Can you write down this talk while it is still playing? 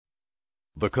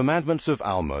The Commandments of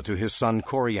Alma to his son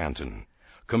Corianton,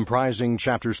 comprising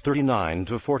chapters 39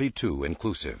 to 42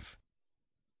 inclusive.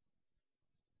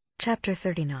 Chapter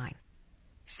 39.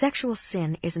 Sexual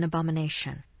sin is an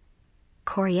abomination.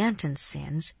 Corianton's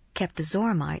sins kept the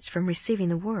Zoramites from receiving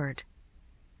the word.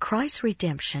 Christ's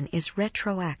redemption is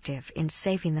retroactive in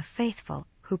saving the faithful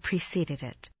who preceded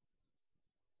it.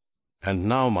 And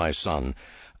now, my son,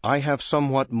 I have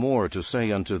somewhat more to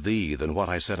say unto thee than what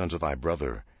I said unto thy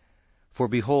brother. For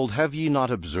behold, have ye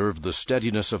not observed the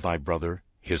steadiness of thy brother,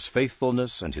 his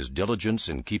faithfulness and his diligence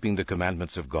in keeping the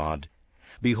commandments of God?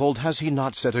 Behold, has he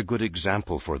not set a good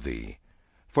example for thee?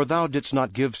 For thou didst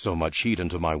not give so much heed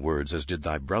unto my words as did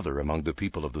thy brother among the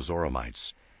people of the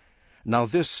Zoramites. Now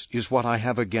this is what I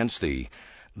have against thee.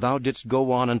 Thou didst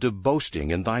go on unto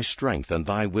boasting in thy strength and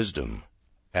thy wisdom.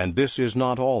 And this is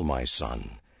not all, my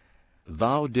son.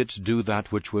 Thou didst do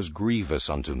that which was grievous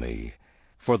unto me.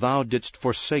 For thou didst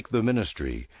forsake the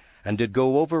ministry, and did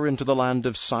go over into the land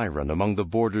of Siren among the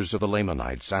borders of the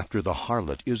Lamanites after the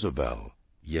harlot Isabel.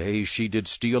 Yea, she did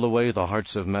steal away the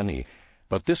hearts of many.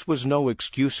 But this was no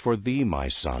excuse for thee, my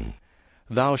son.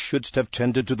 Thou shouldst have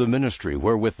tended to the ministry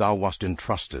wherewith thou wast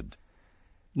entrusted.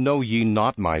 Know ye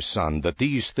not, my son, that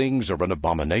these things are an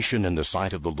abomination in the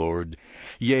sight of the Lord?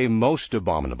 Yea, most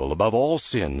abominable above all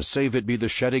sins, save it be the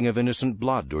shedding of innocent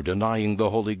blood, or denying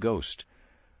the Holy Ghost.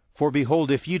 For behold,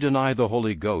 if ye deny the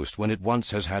Holy Ghost, when it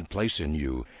once has had place in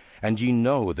you, and ye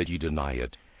know that ye deny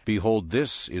it, behold,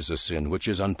 this is a sin which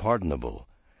is unpardonable.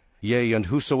 Yea, and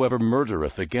whosoever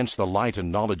murdereth against the light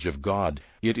and knowledge of God,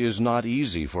 it is not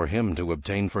easy for him to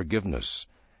obtain forgiveness.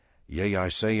 Yea, I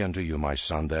say unto you, my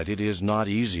son, that it is not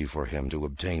easy for him to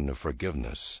obtain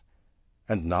forgiveness.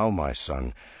 And now, my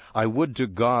son, I would to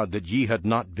God that ye had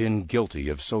not been guilty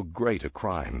of so great a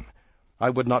crime. I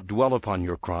would not dwell upon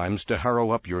your crimes to harrow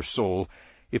up your soul,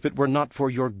 if it were not for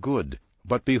your good.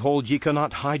 But behold, ye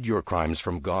cannot hide your crimes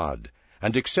from God.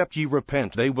 And except ye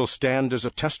repent, they will stand as a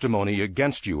testimony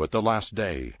against you at the last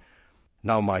day.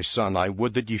 Now, my son, I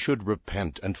would that ye should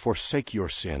repent and forsake your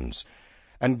sins,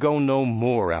 and go no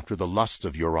more after the lusts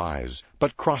of your eyes,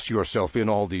 but cross yourself in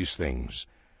all these things.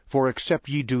 For except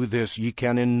ye do this, ye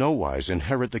can in no wise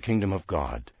inherit the kingdom of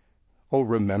God. O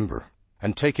remember,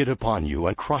 and take it upon you,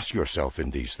 and cross yourself in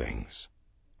these things.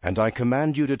 And I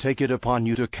command you to take it upon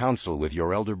you to counsel with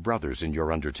your elder brothers in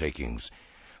your undertakings.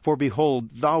 For behold,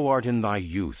 thou art in thy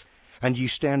youth, and ye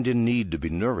stand in need to be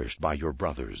nourished by your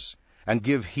brothers, and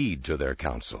give heed to their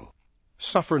counsel.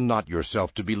 Suffer not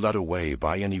yourself to be led away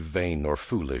by any vain or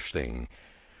foolish thing.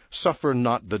 Suffer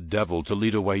not the devil to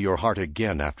lead away your heart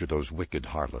again after those wicked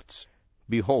harlots.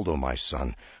 Behold, O my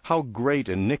son, how great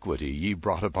iniquity ye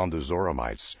brought upon the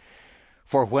Zoramites.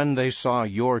 For when they saw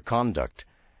your conduct,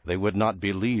 they would not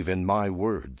believe in my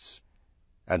words.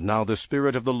 And now the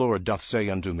Spirit of the Lord doth say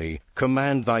unto me,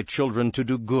 Command thy children to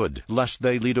do good, lest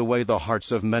they lead away the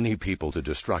hearts of many people to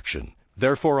destruction.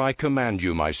 Therefore I command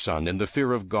you, my son, in the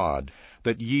fear of God,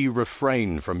 that ye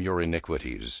refrain from your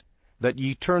iniquities, that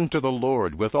ye turn to the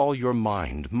Lord with all your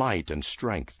mind, might, and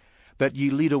strength, that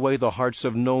ye lead away the hearts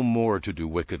of no more to do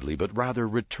wickedly, but rather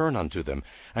return unto them,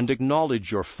 and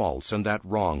acknowledge your faults and that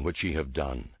wrong which ye have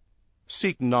done.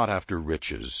 Seek not after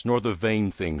riches, nor the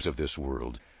vain things of this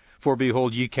world, for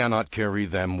behold, ye cannot carry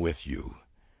them with you.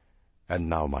 And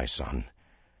now, my son,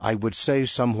 I would say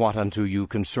somewhat unto you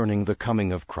concerning the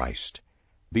coming of Christ.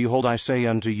 Behold, I say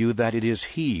unto you that it is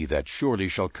he that surely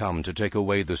shall come to take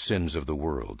away the sins of the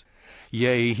world.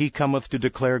 Yea, he cometh to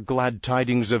declare glad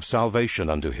tidings of salvation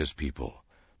unto his people.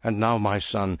 And now, my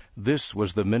son, this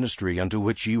was the ministry unto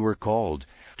which ye were called,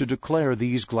 to declare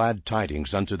these glad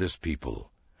tidings unto this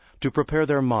people, to prepare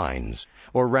their minds,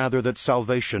 or rather that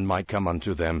salvation might come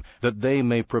unto them, that they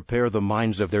may prepare the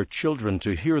minds of their children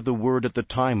to hear the word at the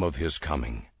time of his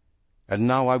coming. And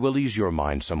now I will ease your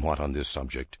mind somewhat on this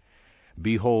subject.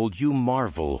 Behold, you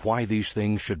marvel why these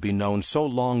things should be known so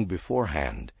long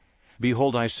beforehand.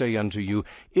 Behold, I say unto you,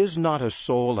 is not a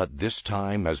soul at this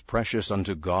time as precious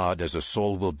unto God as a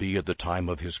soul will be at the time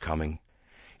of his coming?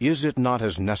 Is it not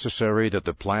as necessary that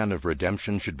the plan of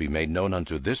redemption should be made known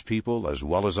unto this people as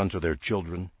well as unto their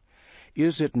children?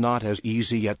 Is it not as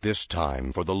easy at this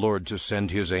time for the Lord to send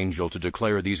his angel to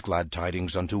declare these glad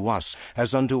tidings unto us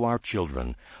as unto our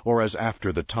children, or as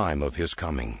after the time of his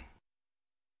coming?